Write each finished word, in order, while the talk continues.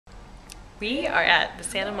We are at the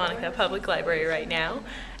Santa Monica Public Library right now,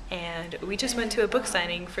 and we just went to a book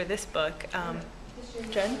signing for this book.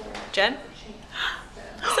 Jen?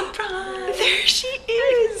 Surprise! There she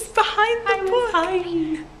is, behind the book.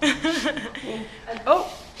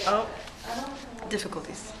 Oh.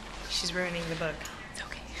 Difficulties. She's ruining the book. It's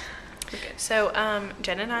okay. Okay. So,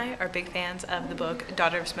 Jen and I are big fans of the book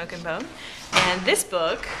Daughter of Smoke and Bone, and this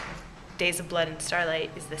book, Days of Blood and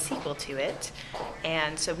Starlight, is the sequel to it.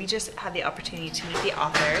 And so we just had the opportunity to meet the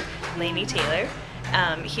author, Laini Taylor,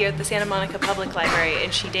 here at the Santa Monica Public Library,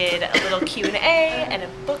 and she did a little Q&A and a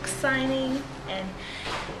book signing, and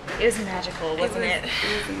it was magical, wasn't it?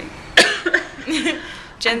 It was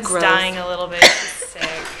Jen's dying a little bit. She's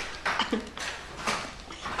sick.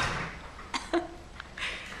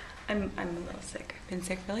 I'm a little sick. I've been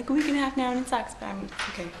sick for like a week and a half now, and it sucks, but I'm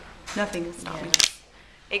okay. Nothing will stop me.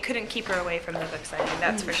 It couldn't keep her away from the book signing,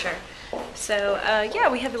 that's for sure. So, yeah,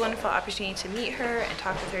 we had the wonderful opportunity to meet her and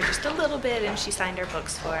talk with her just a little bit, and she signed our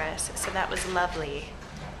books for us. So that was lovely,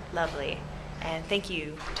 lovely. And thank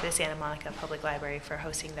you to the Santa Monica Public Library for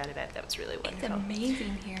hosting that event. That was really wonderful. It's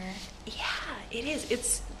amazing here. Yeah, it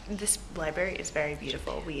is. This library is very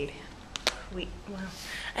beautiful. Well,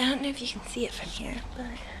 I don't know if you can see it from here, but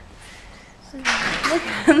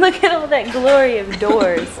look at all that glory of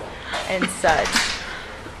doors and such.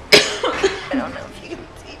 I don't know if you can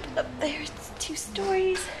see it up there. It's 2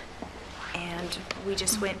 stories. And we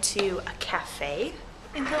just went to a cafe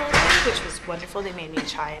in the library, which was wonderful. They made me a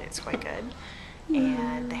chai, and it's quite good.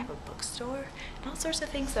 And they have a bookstore and all sorts of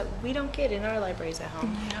things that we don't get in our libraries at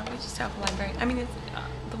home. Yeah, we just have a library. I mean, it's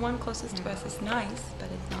the one closest to us is nice, but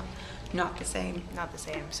it's not the same. Not the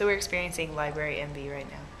same. So we're experiencing library envy right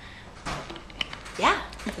now. Yeah,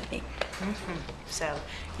 It's a thing. So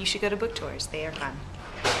you should go to book tours. They are fun.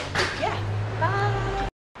 Yeah. Bye.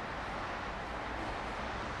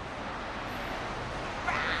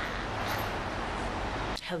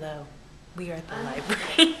 Hello. We are at the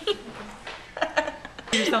library.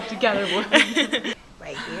 Get yourself together, boy.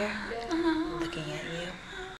 Right here.